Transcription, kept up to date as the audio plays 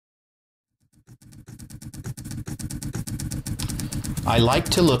I like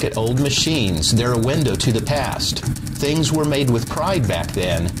to look at old machines. They're a window to the past. Things were made with pride back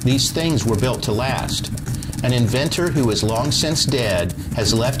then. These things were built to last. An inventor who is long since dead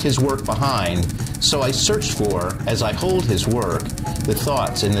has left his work behind, so I search for, as I hold his work, the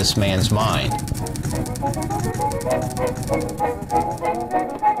thoughts in this man's mind.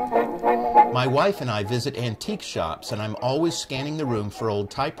 My wife and I visit antique shops, and I'm always scanning the room for old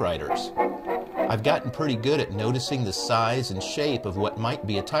typewriters. I've gotten pretty good at noticing the size and shape of what might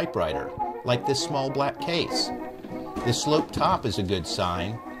be a typewriter, like this small black case. The sloped top is a good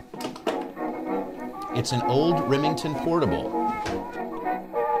sign. It's an old Remington portable.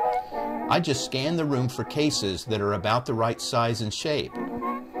 I just scan the room for cases that are about the right size and shape.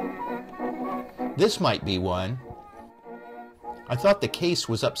 This might be one. I thought the case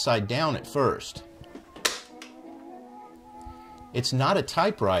was upside down at first. It's not a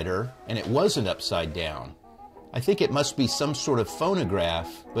typewriter, and it wasn't upside down. I think it must be some sort of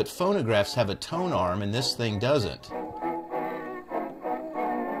phonograph, but phonographs have a tone arm and this thing doesn't.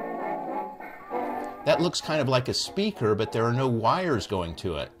 That looks kind of like a speaker, but there are no wires going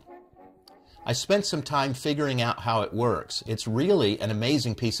to it. I spent some time figuring out how it works. It's really an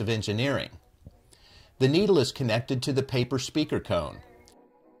amazing piece of engineering. The needle is connected to the paper speaker cone.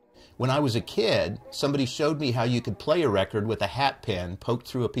 When I was a kid, somebody showed me how you could play a record with a hat pin poked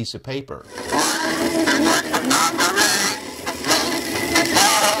through a piece of paper.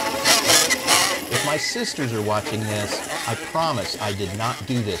 If my sisters are watching this, I promise I did not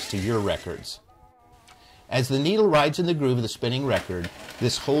do this to your records. As the needle rides in the groove of the spinning record,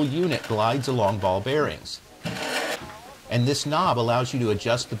 this whole unit glides along ball bearings. And this knob allows you to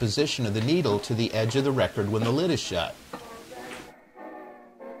adjust the position of the needle to the edge of the record when the lid is shut.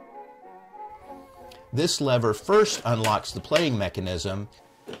 This lever first unlocks the playing mechanism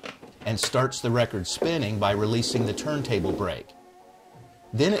and starts the record spinning by releasing the turntable brake.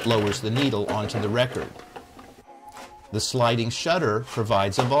 Then it lowers the needle onto the record. The sliding shutter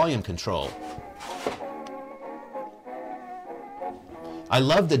provides a volume control. I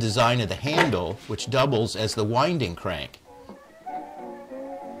love the design of the handle, which doubles as the winding crank.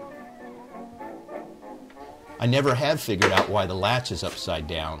 I never have figured out why the latch is upside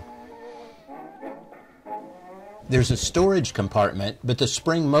down. There's a storage compartment, but the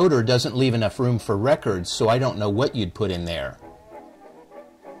spring motor doesn't leave enough room for records, so I don't know what you'd put in there.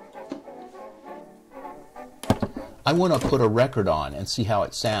 I want to put a record on and see how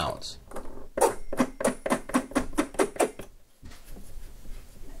it sounds.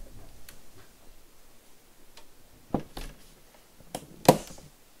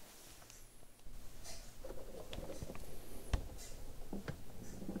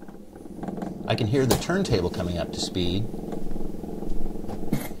 I can hear the turntable coming up to speed.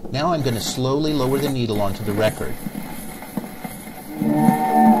 Now I'm going to slowly lower the needle onto the record.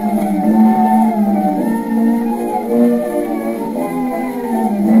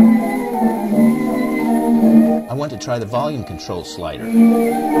 I want to try the volume control slider.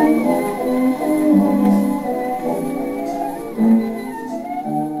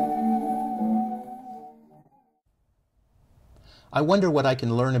 I wonder what I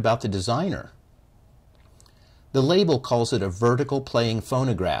can learn about the designer. The label calls it a vertical playing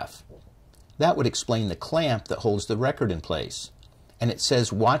phonograph. That would explain the clamp that holds the record in place. And it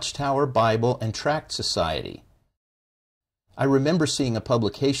says Watchtower Bible and Tract Society. I remember seeing a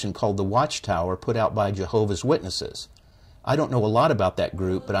publication called the Watchtower put out by Jehovah's Witnesses. I don't know a lot about that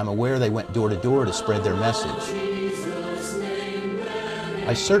group, but I'm aware they went door to door to spread their message.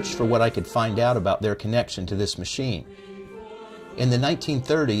 I searched for what I could find out about their connection to this machine. In the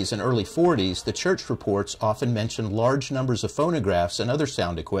 1930s and early 40s, the church reports often mentioned large numbers of phonographs and other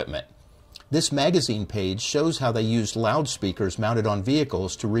sound equipment. This magazine page shows how they used loudspeakers mounted on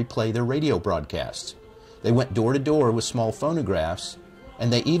vehicles to replay their radio broadcasts. They went door to door with small phonographs,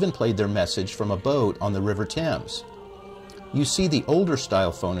 and they even played their message from a boat on the River Thames. You see the older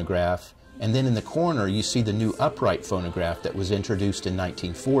style phonograph, and then in the corner you see the new upright phonograph that was introduced in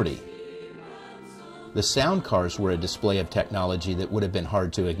 1940. The sound cars were a display of technology that would have been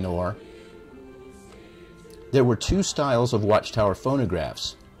hard to ignore. There were two styles of Watchtower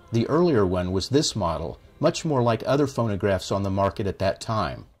phonographs. The earlier one was this model, much more like other phonographs on the market at that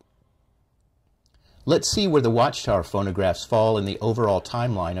time. Let's see where the Watchtower phonographs fall in the overall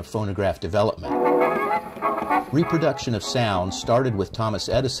timeline of phonograph development. Reproduction of sound started with Thomas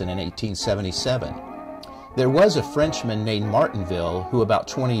Edison in 1877. There was a Frenchman named Martinville who about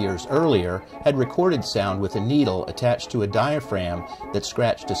 20 years earlier had recorded sound with a needle attached to a diaphragm that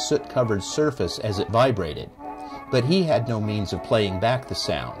scratched a soot-covered surface as it vibrated. But he had no means of playing back the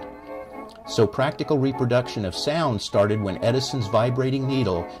sound. So practical reproduction of sound started when Edison's vibrating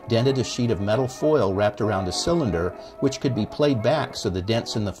needle dented a sheet of metal foil wrapped around a cylinder, which could be played back so the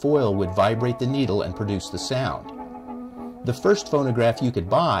dents in the foil would vibrate the needle and produce the sound. The first phonograph you could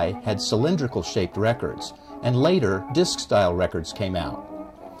buy had cylindrical-shaped records, and later disc-style records came out.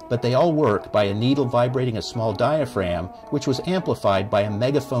 But they all work by a needle vibrating a small diaphragm, which was amplified by a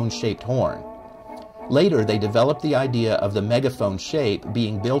megaphone-shaped horn. Later, they developed the idea of the megaphone shape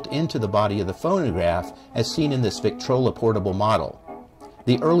being built into the body of the phonograph, as seen in this Victrola portable model.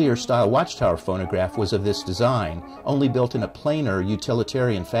 The earlier style Watchtower phonograph was of this design, only built in a plainer,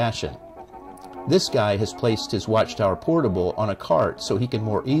 utilitarian fashion. This guy has placed his Watchtower portable on a cart so he can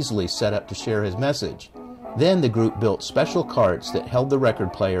more easily set up to share his message. Then the group built special carts that held the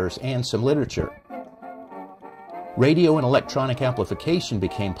record players and some literature. Radio and electronic amplification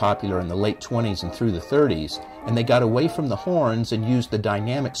became popular in the late 20s and through the 30s, and they got away from the horns and used the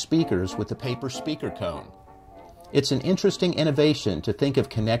dynamic speakers with the paper speaker cone. It's an interesting innovation to think of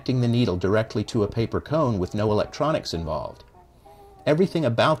connecting the needle directly to a paper cone with no electronics involved. Everything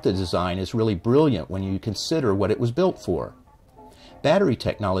about the design is really brilliant when you consider what it was built for. Battery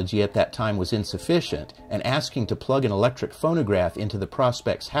technology at that time was insufficient, and asking to plug an electric phonograph into the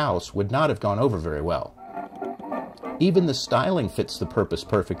prospect's house would not have gone over very well. Even the styling fits the purpose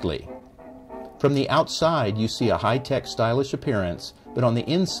perfectly. From the outside, you see a high-tech, stylish appearance, but on the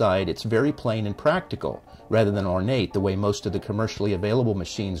inside, it's very plain and practical, rather than ornate the way most of the commercially available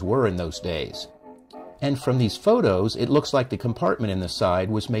machines were in those days. And from these photos, it looks like the compartment in the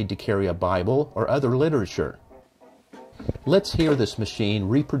side was made to carry a Bible or other literature. Let's hear this machine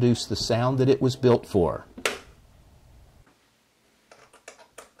reproduce the sound that it was built for.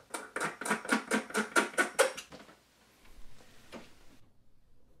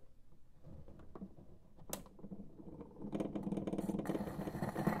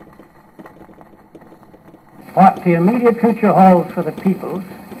 What the immediate future holds for the peoples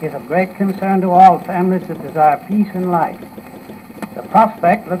is of great concern to all families that desire peace and life. The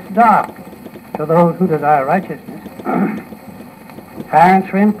prospect looks dark to those who desire righteousness. Parents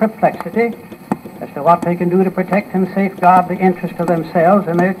are in perplexity as to what they can do to protect and safeguard the interest of themselves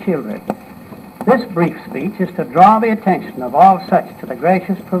and their children. This brief speech is to draw the attention of all such to the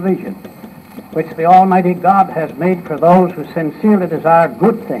gracious provision which the Almighty God has made for those who sincerely desire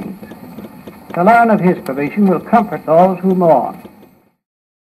good things. To learn of His provision will comfort those who mourn.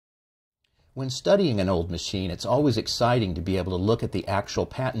 When studying an old machine, it's always exciting to be able to look at the actual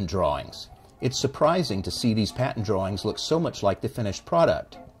patent drawings. It's surprising to see these patent drawings look so much like the finished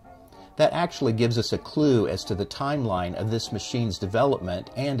product. That actually gives us a clue as to the timeline of this machine's development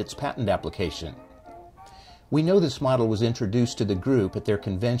and its patent application. We know this model was introduced to the group at their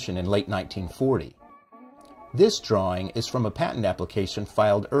convention in late 1940. This drawing is from a patent application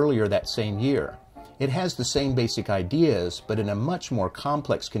filed earlier that same year. It has the same basic ideas, but in a much more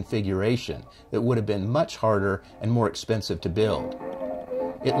complex configuration that would have been much harder and more expensive to build.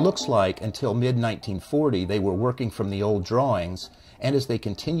 It looks like until mid-1940 they were working from the old drawings, and as they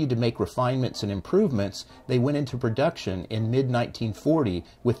continued to make refinements and improvements, they went into production in mid-1940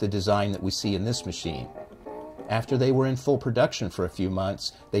 with the design that we see in this machine. After they were in full production for a few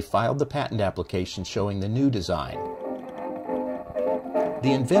months, they filed the patent application showing the new design.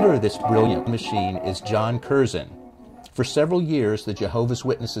 The inventor of this brilliant machine is John Kurzen. For several years, the Jehovah's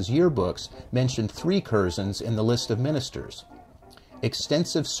Witnesses yearbooks mentioned 3 Kurzens in the list of ministers.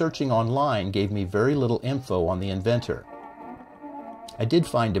 Extensive searching online gave me very little info on the inventor. I did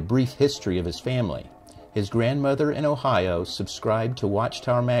find a brief history of his family. His grandmother in Ohio subscribed to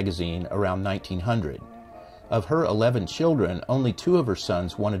Watchtower magazine around 1900. Of her 11 children, only 2 of her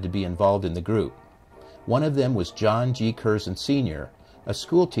sons wanted to be involved in the group. One of them was John G. Kurzen Sr., a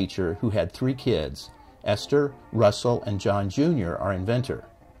school teacher who had 3 kids. Esther, Russell, and John Jr. our inventor.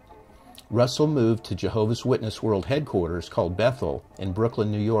 Russell moved to Jehovah's Witness World Headquarters called Bethel in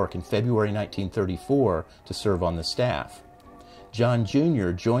Brooklyn, New York in February 1934 to serve on the staff. John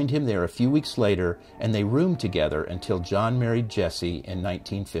Jr. joined him there a few weeks later, and they roomed together until John married Jessie in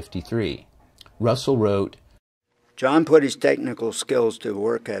 1953. Russell wrote, John put his technical skills to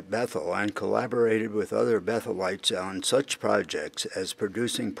work at Bethel and collaborated with other Bethelites on such projects as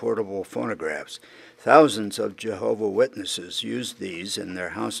producing portable phonographs. Thousands of Jehovah's Witnesses used these in their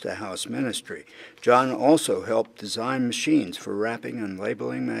house-to-house ministry. John also helped design machines for wrapping and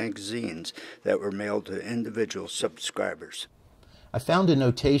labeling magazines that were mailed to individual subscribers. I found a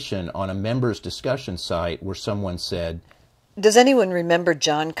notation on a members' discussion site where someone said, Does anyone remember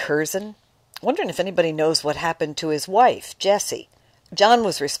John Kurzen? Wondering if anybody knows what happened to his wife, Jessie. John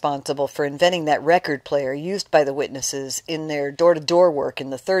was responsible for inventing that record player used by the witnesses in their door-to-door work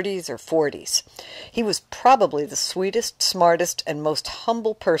in the 30s or 40s. He was probably the sweetest, smartest, and most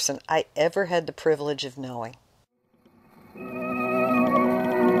humble person I ever had the privilege of knowing.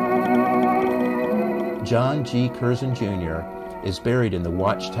 John G. Kurzen Jr. is buried in the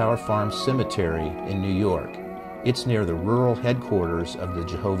Watchtower Farm Cemetery in New York. It's near the rural headquarters of the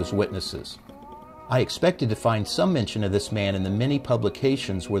Jehovah's Witnesses. I expected to find some mention of this man in the many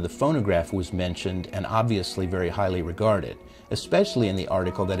publications where the phonograph was mentioned and obviously very highly regarded, especially in the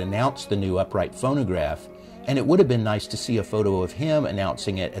article that announced the new upright phonograph, and it would have been nice to see a photo of him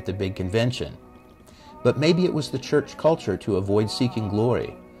announcing it at the big convention. But maybe it was the church culture to avoid seeking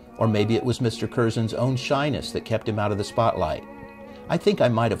glory, or maybe it was Mr. Kurzen's own shyness that kept him out of the spotlight. I think I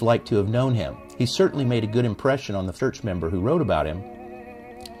might have liked to have known him. He certainly made a good impression on the church member who wrote about him.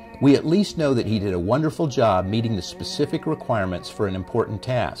 We at least know that he did a wonderful job meeting the specific requirements for an important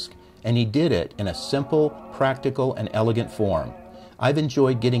task, and he did it in a simple, practical, and elegant form. I've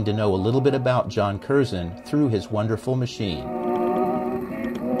enjoyed getting to know a little bit about John Kurzen through his wonderful machine.